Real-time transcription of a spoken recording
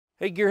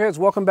Hey Gearheads,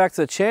 welcome back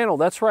to the channel.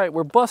 That's right,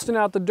 we're busting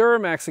out the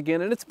Duramax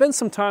again, and it's been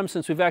some time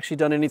since we've actually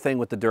done anything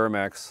with the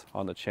Duramax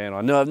on the channel.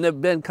 I know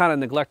I've been kind of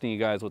neglecting you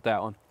guys with that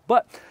one,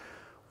 but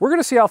we're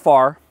gonna see how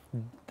far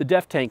the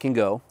DEF tank can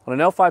go on an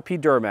L5P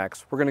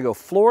Duramax. We're gonna go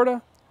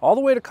Florida, all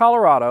the way to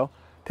Colorado,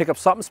 pick up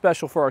something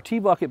special for our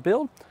T-Bucket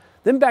build,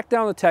 then back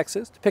down to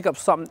Texas to pick up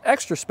something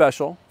extra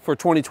special for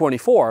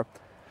 2024,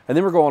 and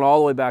then we're going all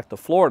the way back to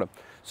Florida.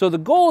 So the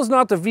goal is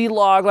not to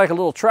vlog like a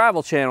little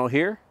travel channel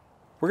here.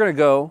 We're gonna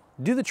go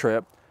do the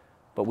trip,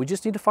 but we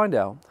just need to find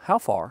out how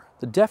far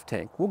the DEF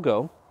tank will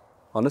go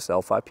on this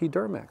L5P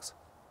Duramax.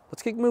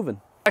 Let's keep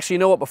moving. Actually, you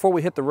know what? Before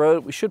we hit the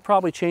road, we should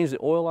probably change the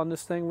oil on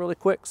this thing really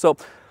quick. So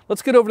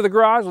let's get over to the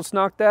garage, let's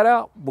knock that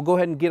out. We'll go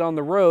ahead and get on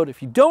the road.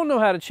 If you don't know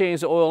how to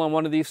change the oil on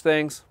one of these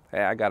things,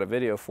 hey, I got a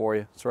video for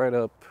you. It's right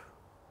up,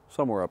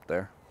 somewhere up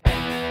there.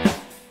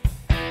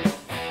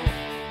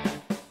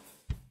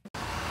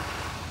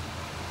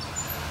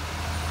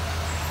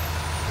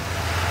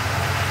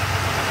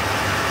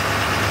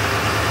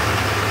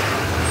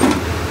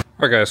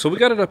 All right guys, so we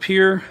got it up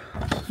here.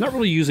 Not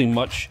really using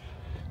much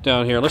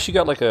down here, unless you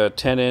got like a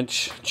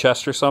 10-inch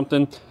chest or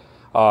something.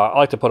 I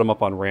like to put them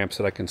up on ramps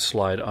that I can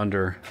slide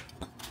under.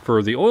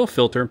 For the oil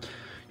filter,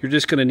 you're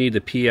just gonna need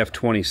the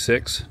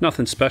PF26,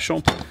 nothing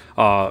special.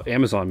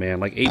 Amazon,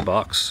 man, like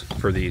 $8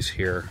 for these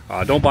here.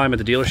 Don't buy them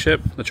at the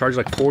dealership, they charge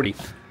like 40.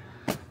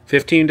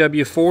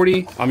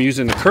 15W40, I'm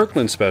using the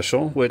Kirkland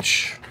special,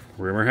 which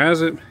rumor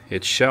has it,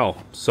 it's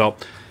Shell. So,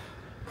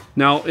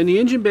 now in the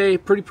engine bay,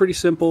 pretty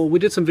simple. We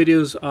did some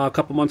videos a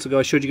couple months ago.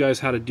 I showed you guys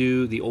how to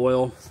do the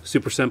oil.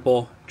 Super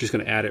simple. Just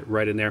going to add it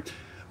right in there.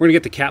 We're going to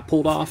get the cap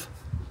pulled off.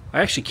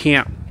 I actually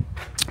can't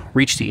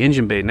reach the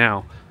engine bay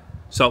now.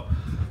 So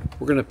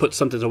we're going to put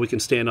something so we can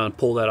stand on,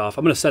 pull that off.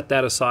 I'm going to set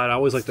that aside. I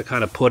always like to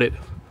kind of put it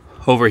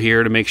over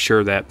here to make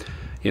sure that,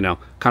 you know,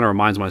 kind of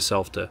reminds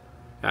myself to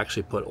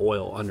actually put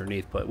oil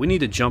underneath. But we need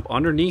to jump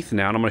underneath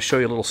now, and I'm going to show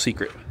you a little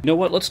secret. You know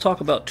what? Let's talk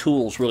about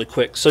tools really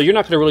quick. So you're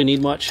not going to really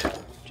need much.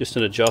 Just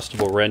an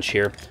adjustable wrench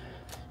here.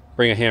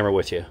 Bring a hammer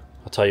with you.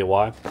 I'll tell you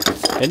why.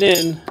 And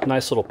then a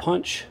nice little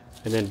punch.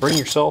 And then bring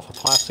yourself a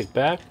plastic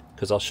bag,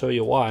 because I'll show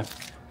you why.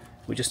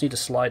 We just need to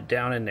slide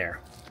down in there.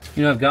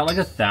 You know, I've got like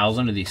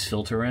 1,000 of these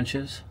filter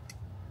wrenches.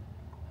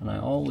 And I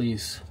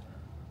always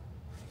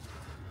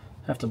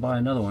have to buy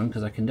another one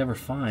because I can never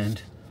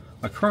find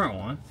my current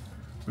one.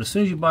 But as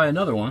soon as you buy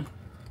another one,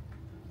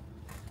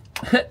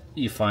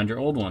 you find your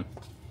old one.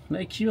 And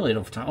they accumulate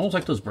over time. Almost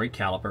like those brake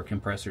caliper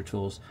compressor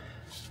tools.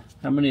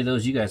 How many of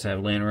those you guys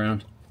have laying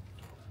around?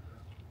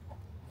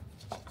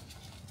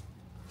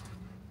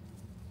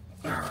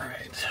 All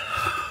right.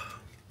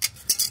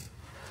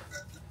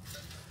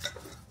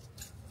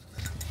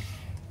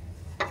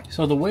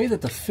 So the way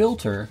that the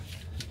filter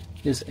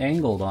is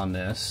angled on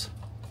this,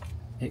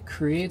 it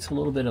creates a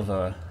little bit of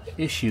a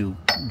issue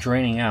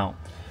draining out.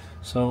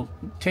 So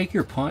take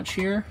your punch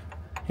here,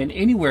 and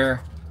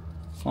anywhere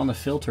on the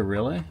filter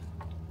really,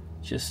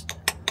 just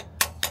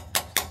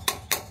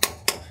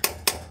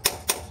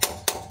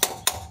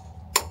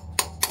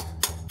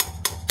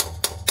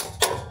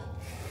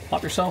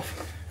pop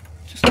yourself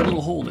just a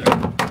little hole there,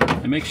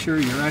 and make sure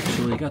you're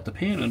actually got the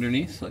pan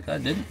underneath like I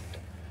did,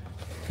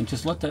 and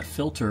just let that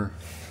filter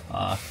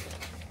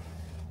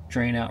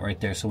drain out right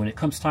there, so when it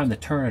comes time to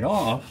turn it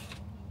off,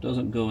 it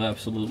doesn't go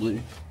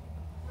absolutely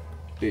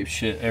ape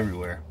shit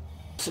everywhere.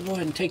 So go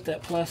ahead and take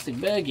that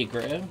plastic bag you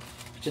grabbed,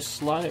 just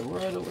slide it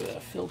right over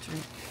that filter.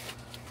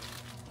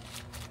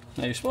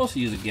 Now you're supposed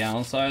to use a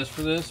gallon size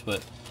for this,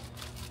 but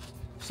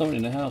somebody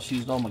in the house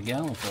used all my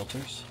gallon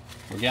filters,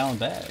 or gallon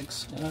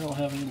bags, and I don't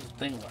have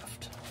anything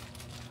left.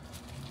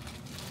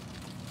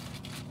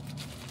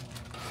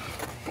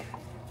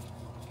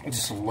 I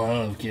just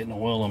love getting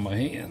oil on my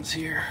hands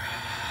here.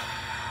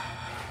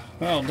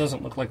 Well, it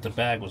doesn't look like the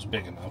bag was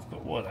big enough,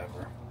 but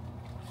whatever.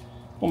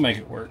 We'll make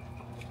it work.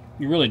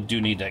 You really do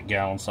need that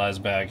gallon size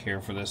bag here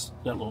for that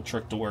little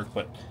trick to work,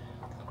 but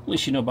at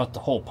least you know about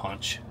the hole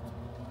punch.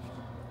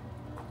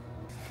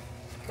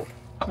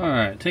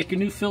 Alright, take your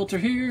new filter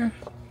here,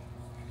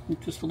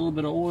 just a little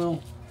bit of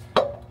oil,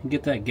 and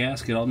get that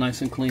gasket all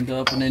nice and cleaned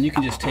up, and then you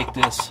can just take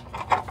this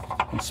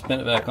and spin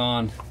it back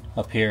on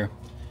up here.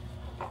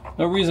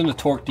 No reason to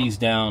torque these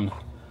down.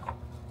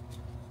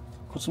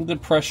 Put some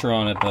good pressure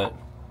on it, but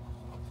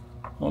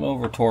don't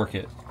over torque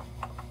it.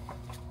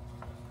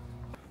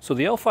 So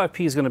the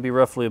L5P is going to be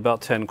roughly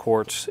about 10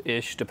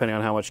 quarts-ish, depending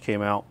on how much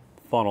came out.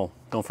 Funnel,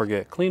 don't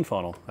forget, clean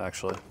funnel,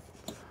 actually.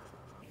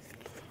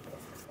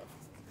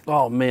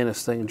 Oh man,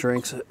 this thing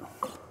drinks it.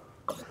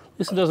 At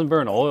least it doesn't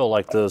burn oil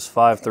like those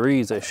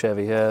 5.3s that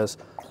Chevy has.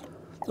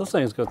 Those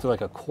things go through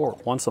like a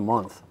quart once a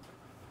month.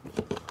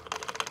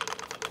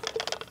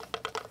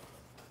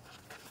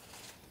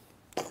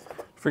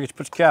 Forget to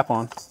put your cap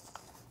on.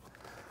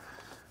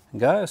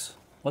 And guys,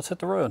 let's hit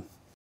the road.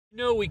 You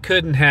know we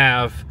couldn't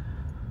have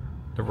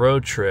the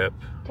road trip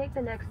Take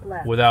the next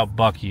left without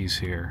Buc-ee's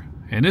here.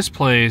 And this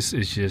place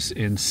is just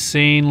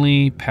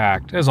insanely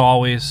packed. As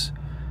always,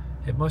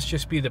 it must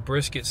just be the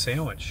brisket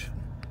sandwich.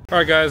 All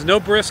right guys, no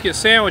brisket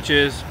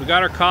sandwiches. We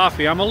got our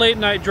coffee. I'm a late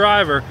night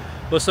driver,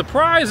 But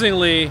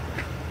surprisingly,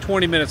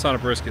 20 minutes on a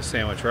brisket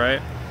sandwich, right?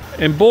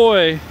 And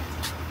boy,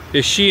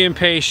 is she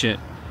impatient.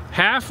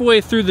 Halfway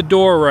through the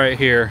door right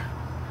here.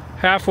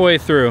 Halfway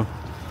through.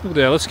 Look at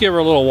that, let's give her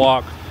a little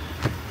walk.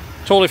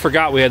 Totally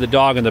forgot we had the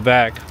dog in the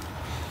back.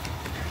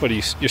 But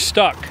you're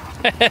stuck.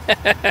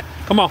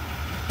 Come on.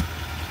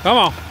 Come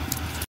on.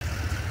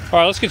 All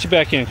right, let's get you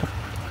back in.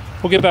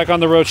 We'll get back on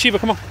the road. Sheba,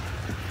 come on.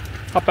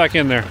 Hop back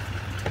in there.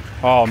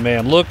 Oh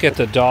man, look at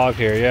the dog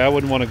here. Yeah, I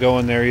wouldn't want to go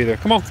in there either.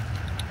 Come on.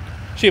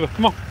 Sheba,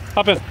 come on.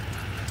 Hop in.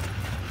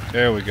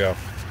 There we go.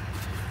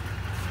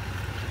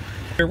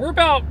 We're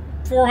about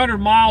 400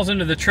 miles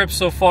into the trip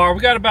so far.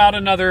 We got about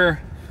another,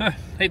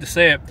 hate to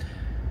say it,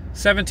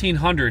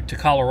 1,700 to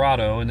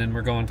Colorado, and then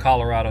we're going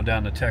Colorado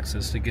down to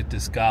Texas to get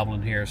this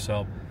Goblin here.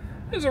 So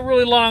it's a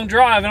really long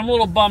drive, and I'm a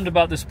little bummed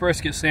about this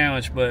brisket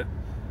sandwich, but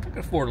I can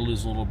afford to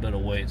lose a little bit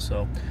of weight.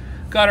 So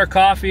got our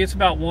coffee. It's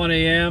about 1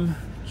 a.m.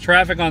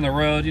 Traffic on the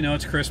road, you know,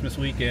 it's Christmas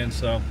weekend,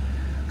 so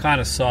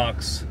kind of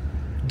sucks.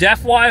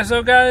 Def-wise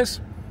though, guys,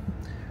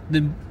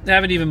 they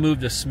haven't even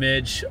moved a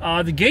smidge.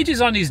 The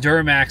gauges on these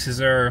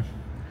Duramaxes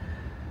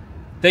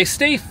they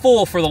stay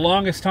full for the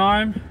longest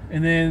time,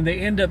 and then they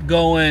end up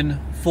going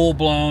full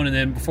blown, and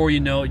then before you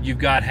know it, you've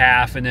got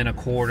half, and then a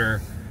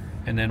quarter,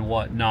 and then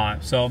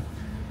whatnot. So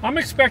I'm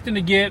expecting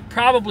to get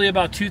probably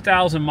about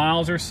 2,000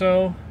 miles or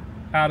so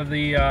out of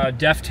the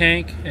Def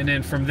tank, and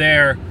then from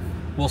there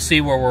we'll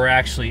see where we're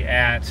actually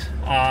at.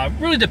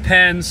 Really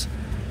depends.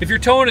 If you're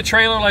towing a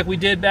trailer like we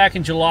did back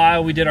in July,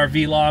 we did our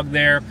vlog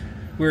there,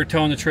 we were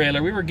towing the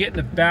trailer, we were getting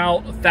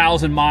about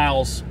 1,000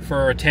 miles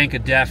for a tank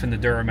of Def in the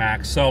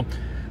Duramax. So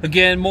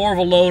again, more of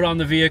a load on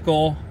the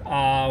vehicle,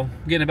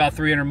 getting about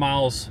 300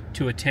 miles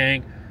to a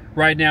tank.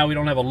 Right now we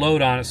don't have a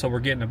load on it, so we're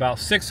getting about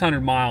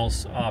 600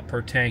 miles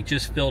per tank,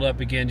 just filled up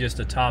again just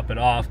to top it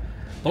off.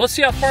 But let's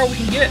see how far we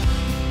can get.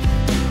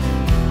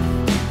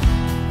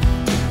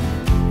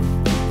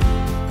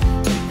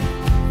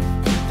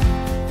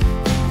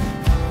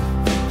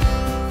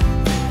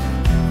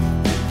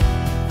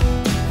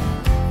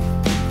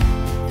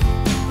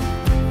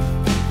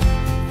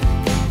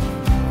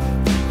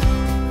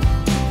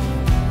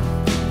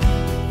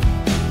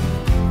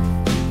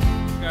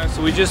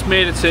 So we just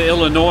made it to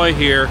Illinois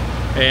here,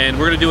 and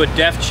we're gonna do a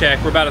Def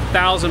check. We're about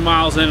 1,000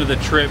 miles into the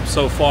trip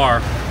so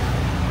far.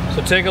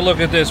 So take a look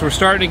at this. We're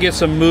starting to get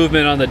some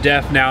movement on the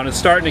Def now, and it's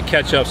starting to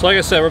catch up. So like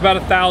I said, we're about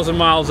 1,000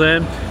 miles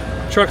in.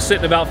 Truck's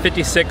sitting about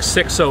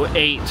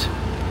 56,608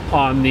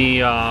 on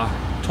the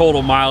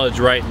total mileage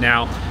right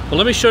now. But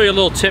let me show you a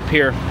little tip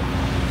here.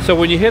 So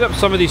when you hit up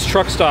some of these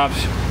truck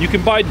stops, you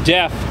can buy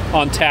Def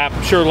on tap.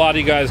 I'm sure a lot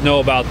of you guys know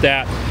about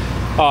that.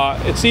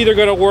 It's either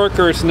gonna work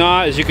or it's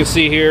not. As you can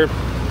see here,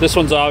 this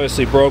one's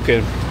obviously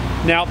broken.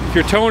 Now, if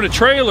you're towing a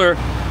trailer,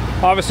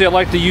 obviously I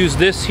like to use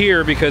this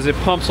here because it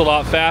pumps a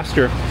lot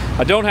faster.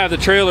 I don't have the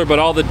trailer, but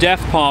all the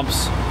Def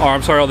pumps, or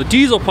I'm sorry, all the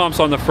diesel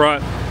pumps on the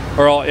front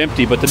are all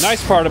empty. But the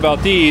nice part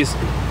about these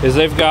is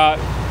they've got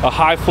a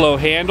high flow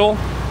handle,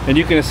 and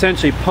you can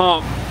essentially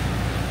pump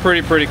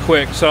pretty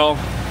quick. So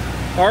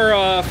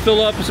our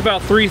fill up is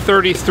about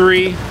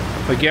 333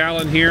 a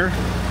gallon here.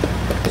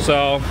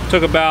 So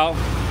took about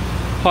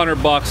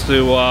 $100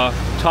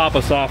 to top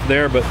us off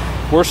there, but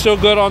we're still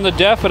good on the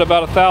Def at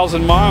about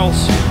 1,000 miles.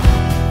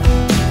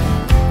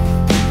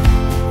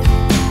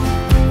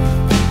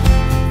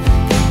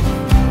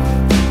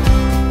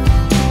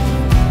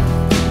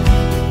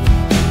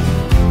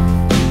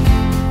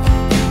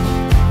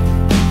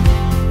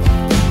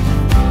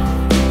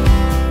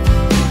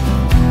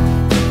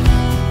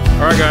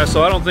 All right guys,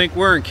 so I don't think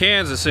we're in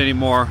Kansas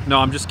anymore. No,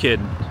 I'm just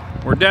kidding.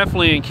 We're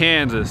definitely in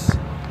Kansas,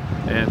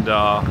 and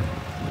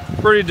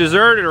pretty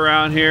deserted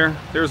around here.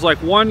 There's like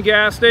one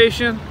gas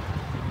station.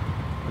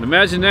 And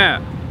imagine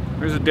that.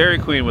 There's a Dairy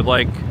Queen with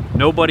like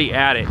nobody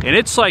at it. And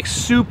it's like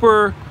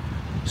super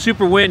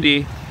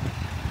windy.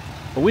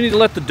 But we need to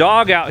let the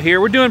dog out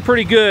here. We're doing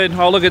pretty good.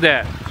 Oh, look at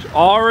that. She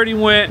already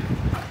went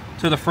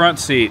to the front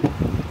seat.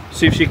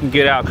 See if she can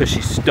get out because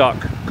she's stuck.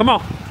 Come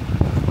on.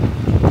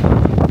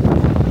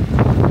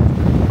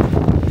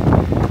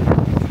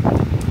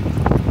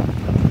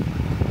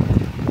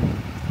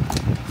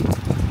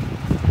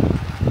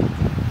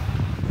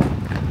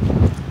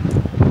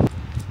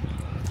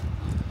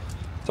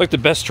 Like the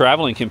best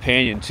traveling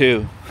companion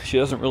too. She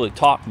doesn't really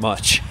talk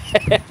much.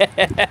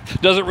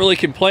 Doesn't really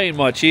complain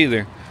much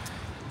either.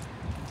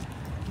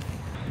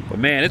 But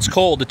man, it's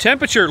cold. The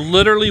temperature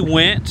literally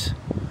went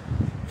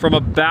from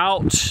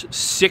about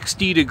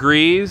 60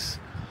 degrees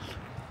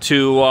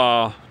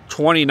to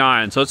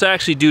 29. So it's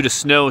actually due to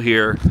snow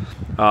here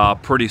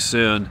pretty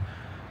soon.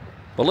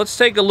 But let's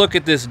take a look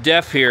at this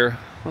Def here.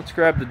 Let's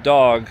grab the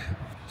dog.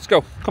 Let's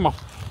go. Come on.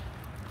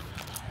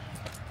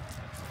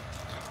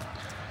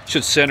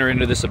 Should send her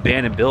into this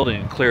abandoned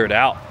building and clear it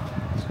out.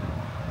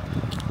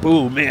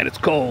 Ooh, man, it's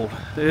cold.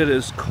 It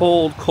is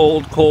cold.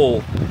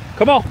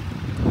 Come on.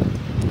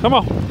 Come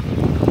on.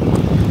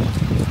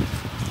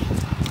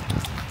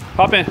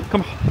 Hop in.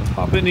 Come on.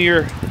 Hop into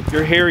your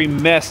hairy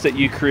mess that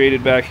you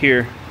created back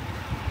here.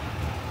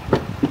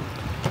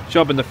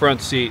 Jump in the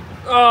front seat.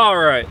 All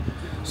right.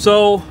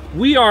 So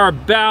we are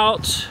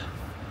about,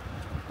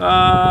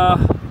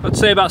 let's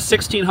say about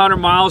 1,600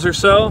 miles or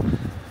so.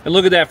 And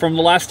look at that, from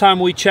the last time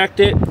we checked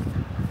it,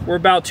 we're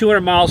about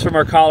 200 miles from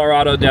our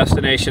Colorado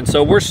destination.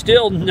 So we're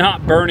still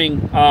not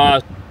burning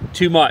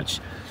too much.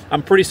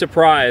 I'm pretty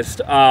surprised.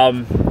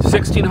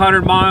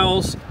 1,600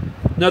 miles,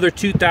 another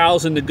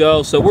 2,000 to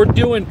go. So we're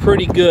doing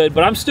pretty good,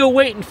 but I'm still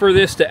waiting for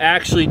this to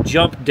actually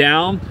jump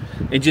down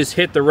and just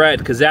hit the red,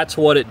 because that's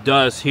what it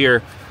does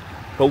here.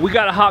 But we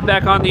got to hop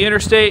back on the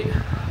interstate.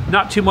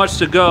 Not too much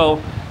to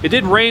go. It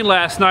did rain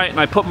last night, and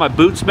I put my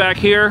boots back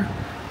here,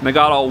 and they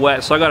got all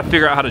wet, so I got to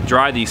figure out how to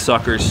dry these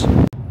suckers.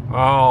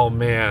 Oh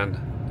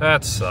man,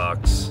 that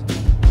sucks.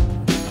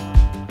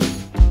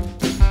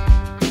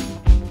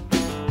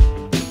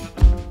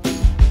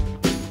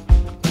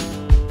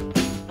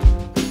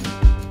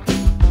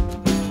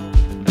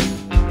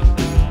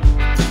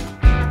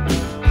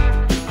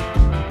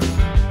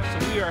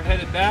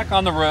 Back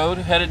on the road,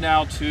 headed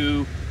now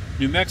to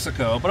New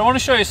Mexico. But I want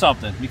to show you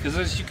something, because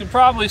as you can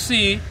probably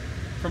see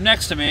from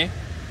next to me,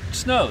 it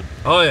snowed.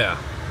 Oh yeah.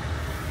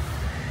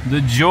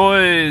 The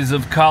joys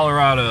of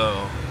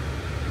Colorado.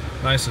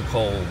 Nice and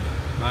cold.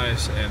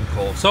 Nice and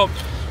cold. So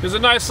there's a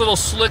nice little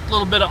slick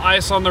little bit of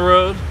ice on the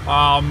road.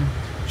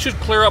 Should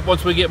clear up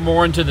once we get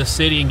more into the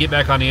city and get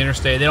back on the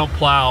interstate. They don't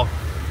plow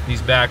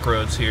these back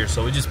roads here,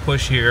 so we just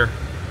push here,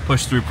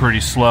 push through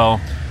pretty slow.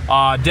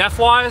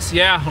 Depth-wise,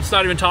 yeah, let's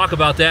not even talk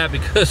about that,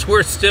 because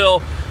we're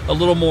still a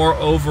little more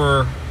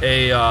over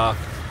a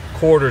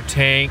quarter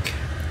tank,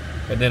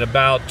 and then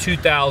about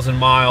 2,000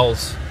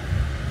 miles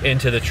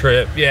into the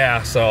trip.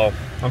 Yeah, so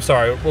I'm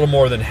sorry, a little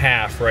more than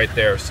half right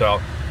there.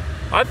 So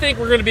I think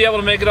we're going to be able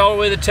to make it all the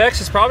way to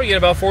Texas, probably get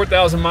about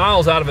 4,000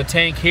 miles out of a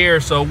tank here.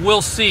 So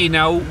we'll see.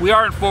 Now, we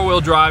are in four-wheel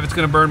drive. It's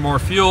going to burn more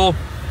fuel.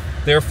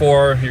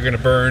 Therefore, you're going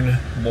to burn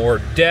more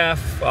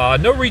DEF.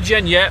 No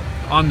regen yet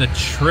on the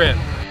trip.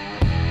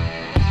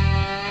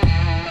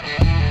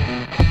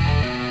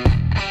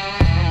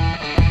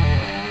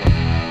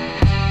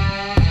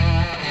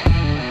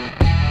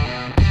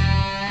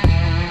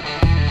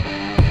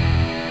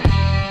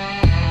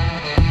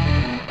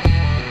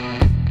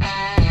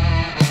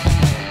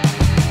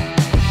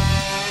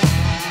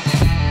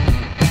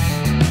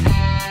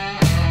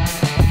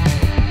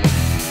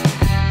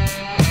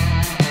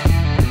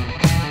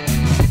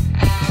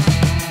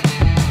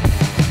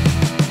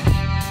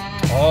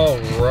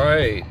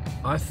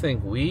 I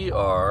think we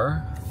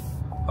are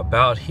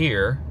about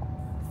here,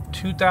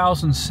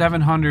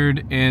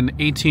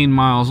 2,718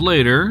 miles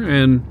later,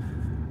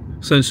 and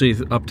essentially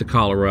up to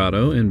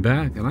Colorado and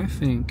back. And I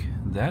think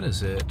that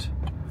is it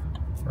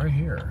right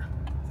here.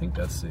 I think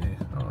that's the,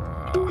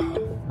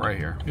 right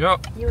here.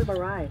 Yep. You have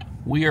arrived.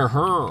 We are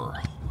her.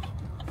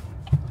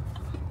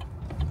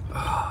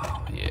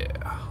 Oh,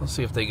 yeah. Let's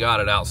see if they got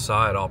it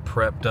outside all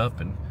prepped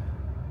up and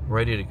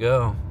ready to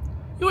go.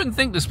 You wouldn't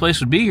think this place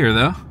would be here,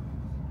 though.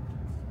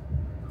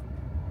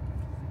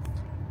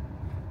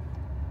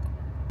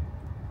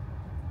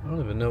 I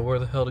don't even know where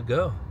the hell to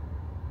go.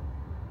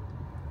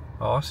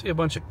 Oh, I see a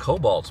bunch of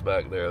cobalts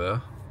back there,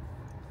 though.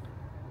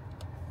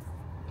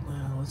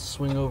 Well, let's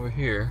swing over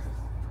here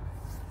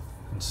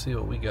and see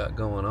what we got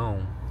going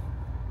on.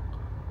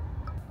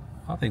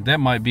 I think that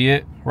might be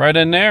it. Right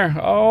in there.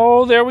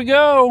 Oh, there we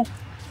go.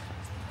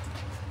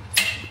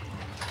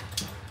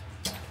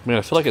 Man,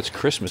 I feel like it's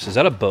Christmas. Is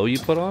that a bow you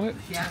put on it?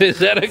 Yeah. Is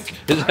that a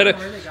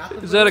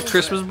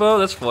Christmas bow?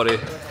 That's funny.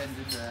 Go ahead and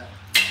do that.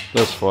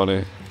 That's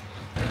funny.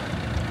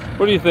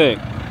 What do you think?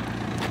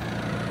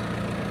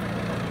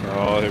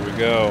 Oh, here we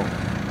go.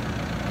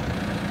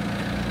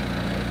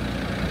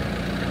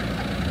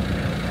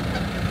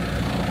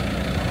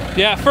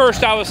 Yeah, at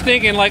first I was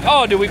thinking like,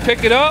 oh, did we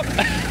pick it up?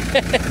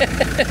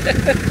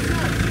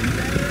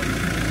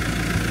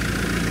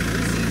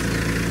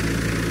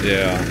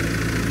 Yeah.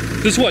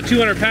 This is what,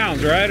 200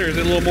 pounds, right? Or is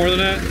it a little more than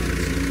that?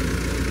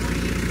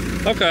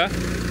 Okay.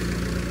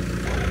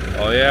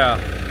 Oh yeah,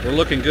 we're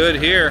looking good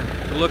here.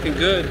 We're looking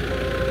good.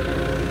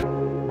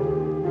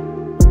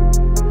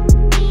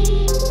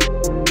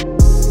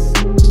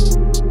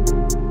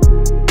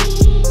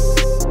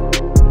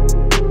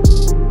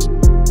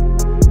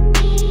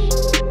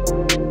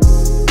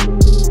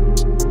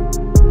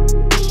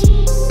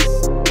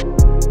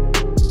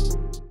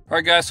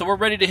 Alright guys, so we're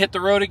ready to hit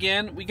the road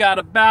again. We got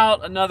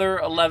about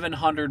another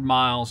 1,100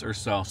 miles or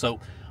so. So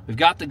we've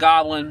got the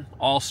Goblin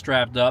all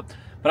strapped up.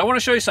 But I want to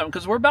show you something,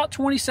 because we're about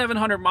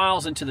 2,700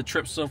 miles into the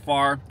trip so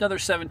far. Another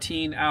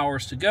 17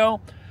 hours to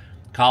go.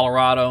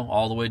 Colorado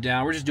all the way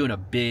down. We're just doing a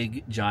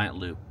big, giant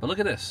loop. But look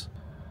at this.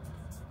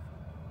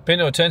 Pay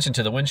no attention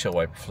to the windshield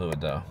wiper fluid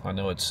though. I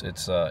know it's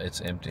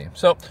empty.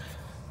 So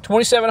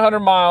 2,700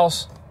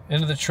 miles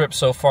into the trip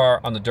so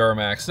far on the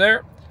Duramax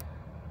there.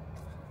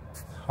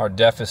 Our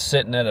DEF is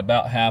sitting at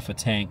about half a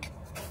tank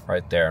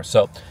right there.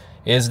 So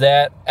is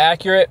that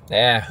accurate?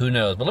 Who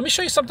knows. But let me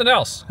show you something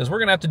else, because we're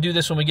going to have to do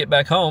this when we get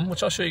back home,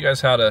 which I'll show you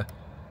guys how to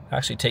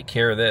actually take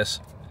care of this.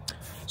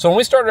 So when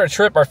we started our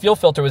trip, our fuel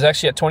filter was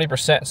actually at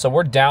 20%. So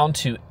we're down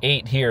to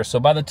 8 here. So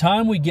by the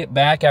time we get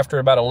back after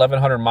about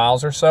 1,100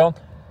 miles or so,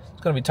 it's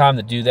it's going to be time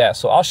to do that.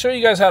 So I'll show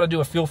you guys how to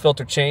do a fuel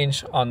filter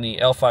change on the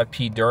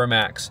L5P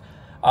Duramax.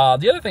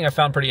 The other thing I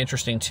found pretty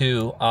interesting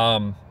too,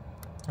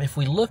 if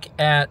we look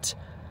at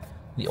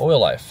the oil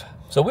life.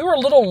 So we were a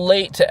little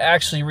late to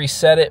actually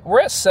reset it.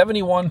 We're at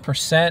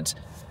 71%,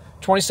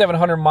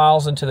 2,700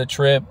 miles into the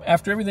trip.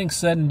 After everything's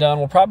said and done,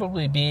 we'll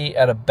probably be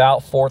at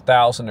about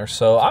 4,000 or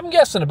so. I'm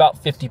guessing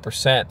about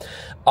 50%.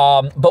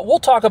 But we'll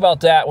talk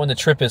about that when the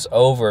trip is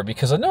over,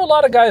 because I know a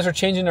lot of guys are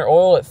changing their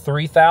oil at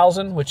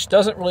 3,000, which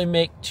doesn't really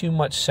make too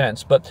much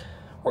sense. But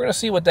we're going to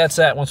see what that's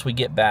at once we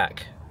get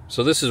back.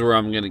 So this is where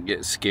I'm going to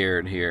get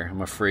scared here.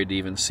 I'm afraid to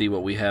even see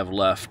what we have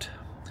left.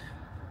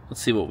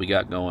 Let's see what we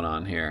got going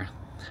on here.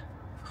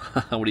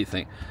 What do you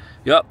think?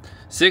 Yup,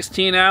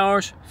 16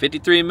 hours,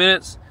 53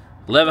 minutes,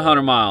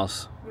 1,100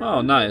 miles.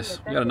 Oh, nice.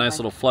 We got a nice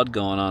little flood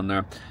going on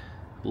there.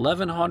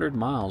 1,100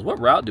 miles. What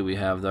route do we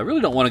have, though? I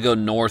really don't want to go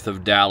north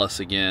of Dallas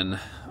again.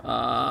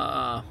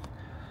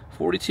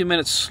 42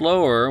 minutes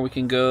slower. We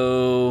can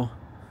go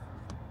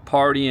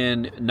party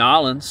in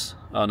Nolens.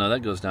 Oh, no, that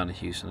goes down to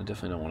Houston. I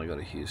definitely don't want to go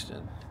to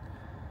Houston.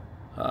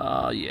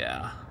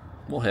 Yeah.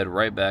 We'll head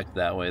right back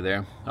that way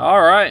there.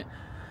 All right.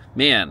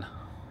 Man,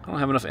 I don't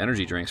have enough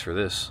energy drinks for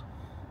this.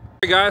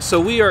 Hey guys, so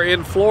we are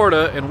in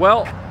Florida, and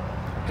well,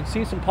 I can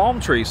see some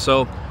palm trees,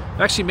 so it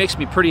actually makes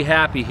me pretty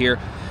happy here.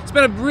 It's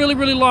been a really,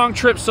 really long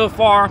trip so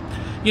far.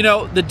 You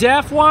know, the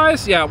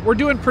DEF-wise, yeah, we're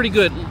doing pretty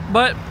good,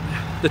 but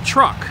the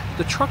truck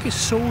is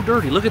so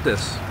dirty. Look at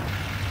this.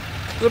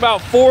 There's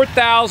about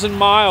 4,000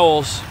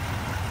 miles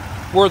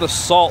worth of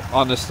salt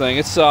on this thing.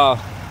 It's, look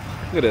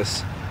at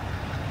this.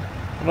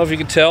 I don't know if you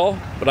can tell,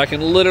 but I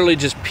can literally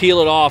just peel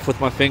it off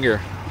with my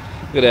finger.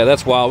 Look at that,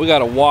 that's wild. We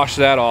gotta wash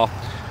that off.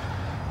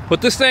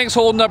 But this thing's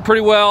holding up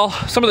pretty well.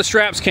 Some of the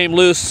straps came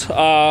loose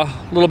a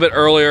little bit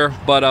earlier,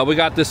 but we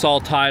got this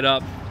all tied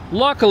up.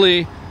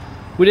 Luckily,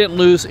 we didn't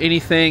lose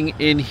anything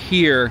in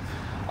here.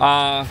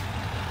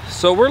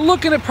 So we're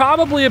looking at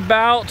probably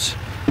about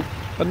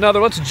another,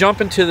 let's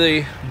jump into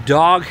the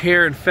dog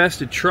hair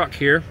infested truck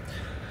here.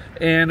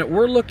 And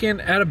we're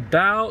looking at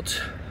about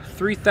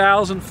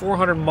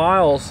 3,400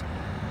 miles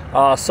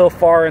so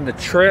far in the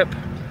trip.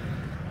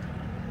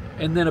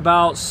 And then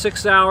about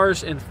 6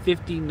 hours and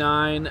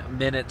 59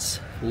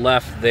 minutes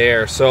left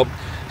there. So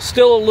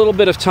still a little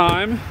bit of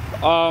time.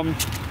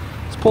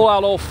 Let's pull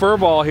out old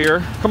Furball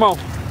here. Come on.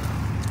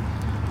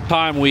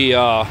 Time we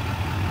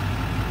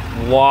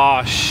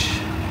wash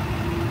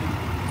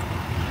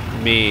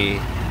me.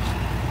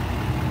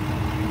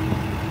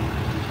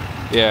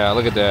 Yeah,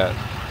 look at that.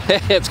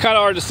 It's kind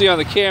of hard to see on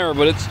the camera,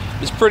 but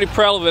it's pretty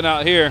prevalent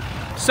out here.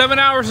 7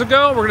 hours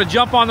ago, we're gonna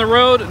jump on the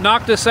road,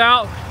 knock this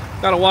out.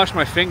 Gotta wash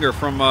my finger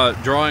from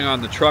drawing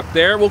on the truck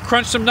there. We'll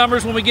crunch some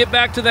numbers when we get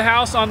back to the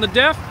house on the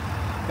DEF.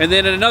 And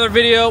then in another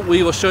video,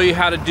 we will show you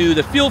how to do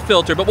the fuel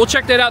filter. But we'll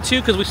check that out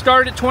too, because we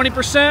started at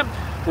 20%.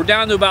 We're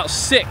down to about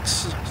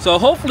 6. So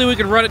hopefully we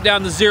can run it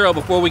down to 0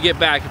 before we get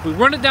back. If we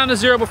run it down to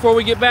 0 before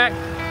we get back,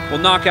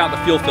 we'll knock out the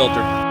fuel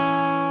filter.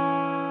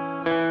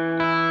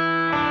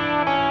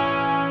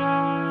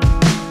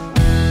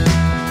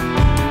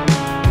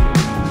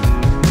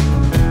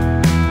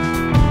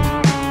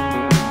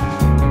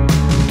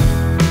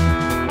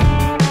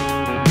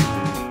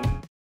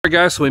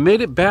 Alright guys, so we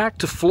made it back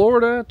to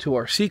Florida, to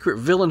our secret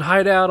villain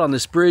hideout on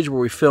this bridge where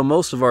we film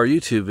most of our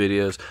YouTube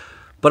videos.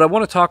 But I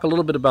want to talk a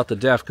little bit about the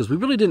DEF, because we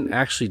really didn't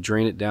actually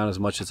drain it down as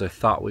much as I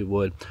thought we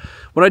would.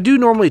 When I do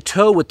normally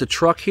tow with the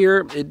truck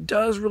here, it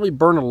does really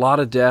burn a lot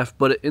of DEF,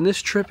 but in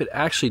this trip it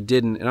actually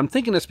didn't. And I'm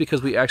thinking that's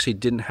because we actually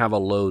didn't have a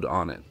load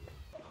on it.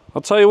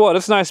 I'll tell you what,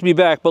 it's nice to be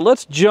back, but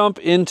let's jump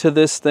into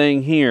this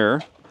thing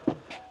here.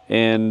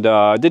 And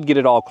I did get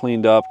it all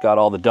cleaned up, got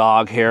all the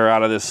dog hair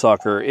out of this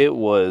sucker. It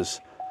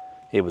was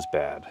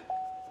bad.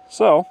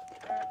 So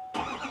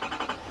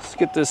let's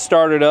get this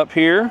started up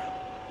here.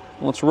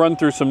 Let's run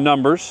through some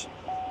numbers.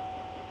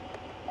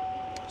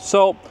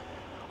 So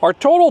our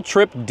total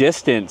trip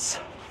distance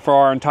for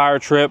our entire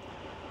trip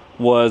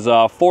was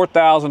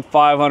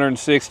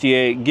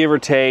 4,568, give or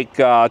take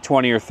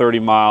 20 or 30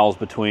 miles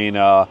between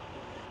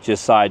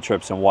just side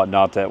trips and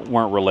whatnot that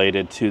weren't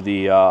related to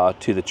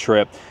the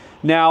trip.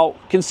 Now,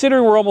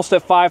 considering we're almost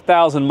at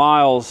 5,000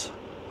 miles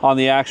on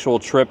the actual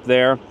trip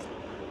there,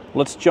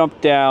 let's jump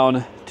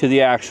down to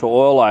the actual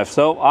oil life.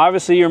 So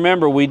obviously you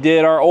remember we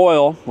did our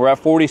oil, we're at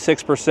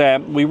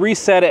 46%. We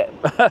reset it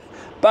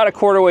about a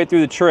quarter way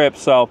through the trip,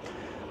 so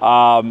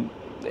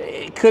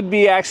it could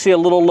be actually a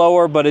little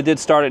lower, but it did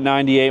start at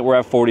 98, we're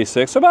at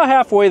 46, so about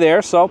halfway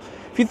there. So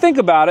if you think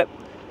about it,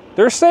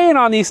 they're saying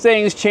on these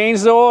things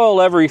change the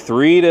oil every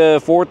 3,000 to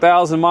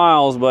 4,000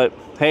 miles, but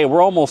hey,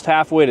 we're almost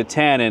halfway to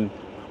 10 and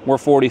we're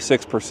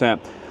 46%.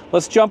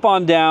 Let's jump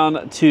on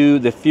down to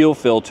the fuel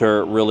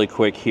filter really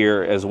quick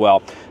here as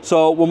well.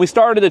 So when we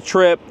started the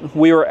trip,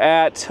 we were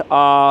at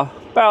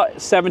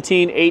about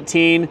 17,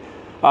 18. You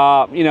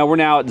know, we're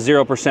now at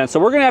 0%. So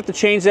we're gonna have to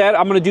change that.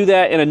 I'm gonna do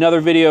that in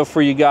another video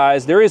for you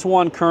guys. There is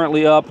one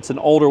currently up. It's an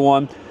older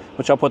one,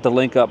 which I'll put the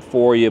link up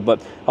for you, but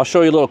I'll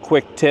show you a little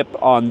quick tip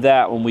on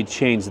that when we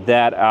change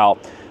that out.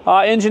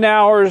 Engine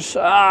hours,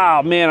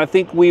 man, I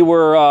think we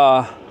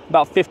were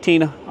about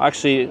 15,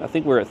 actually I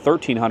think we were at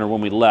 1,300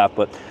 when we left,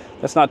 but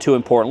that's not too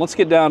important. Let's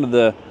get down to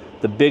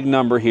the big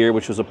number here,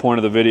 which was the point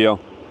of the video.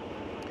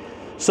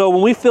 So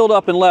when we filled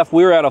up and left,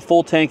 we were at a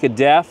full tank of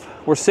DEF.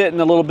 We're sitting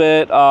a little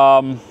bit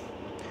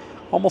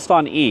almost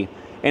on E.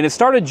 And it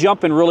started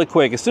jumping really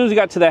quick. As soon as we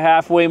got to the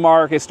halfway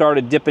mark, it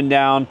started dipping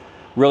down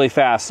really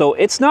fast. So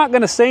it's not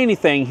going to say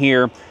anything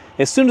here.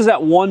 As soon as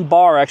that one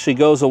bar actually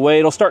goes away,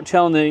 it'll start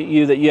telling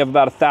you that you have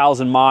about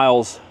 1,000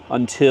 miles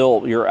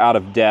until you're out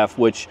of DEF,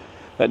 which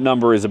that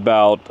number is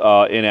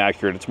about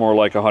inaccurate. It's more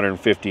like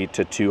 150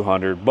 to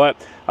 200. But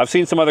I've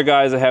seen some other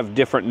guys that have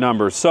different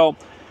numbers. So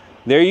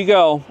there you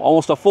go,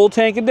 almost a full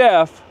tank of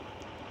DEF.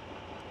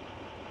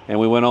 And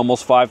we went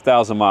almost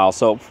 5,000 miles.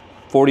 So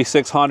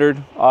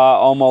 4,600,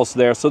 almost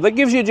there. So that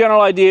gives you a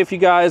general idea if you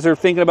guys are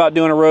thinking about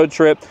doing a road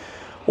trip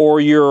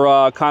or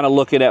you're kind of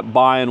looking at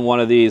buying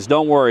one of these.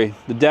 Don't worry,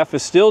 the DEF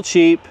is still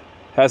cheap,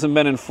 hasn't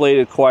been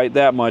inflated quite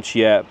that much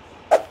yet.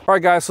 All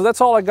right guys, so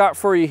that's all I got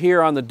for you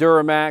here on the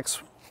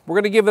Duramax. We're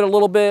gonna give it a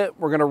little bit.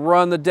 We're gonna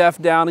run the DEF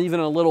down even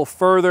a little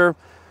further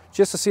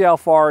just to see how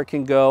far it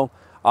can go.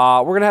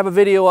 We're gonna have a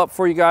video up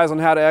for you guys on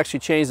how to actually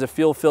change the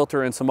fuel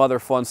filter and some other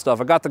fun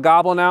stuff. I got the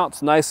Goblin out.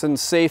 It's nice and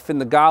safe in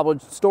the Goblin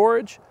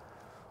storage.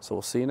 So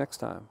we'll see you next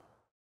time.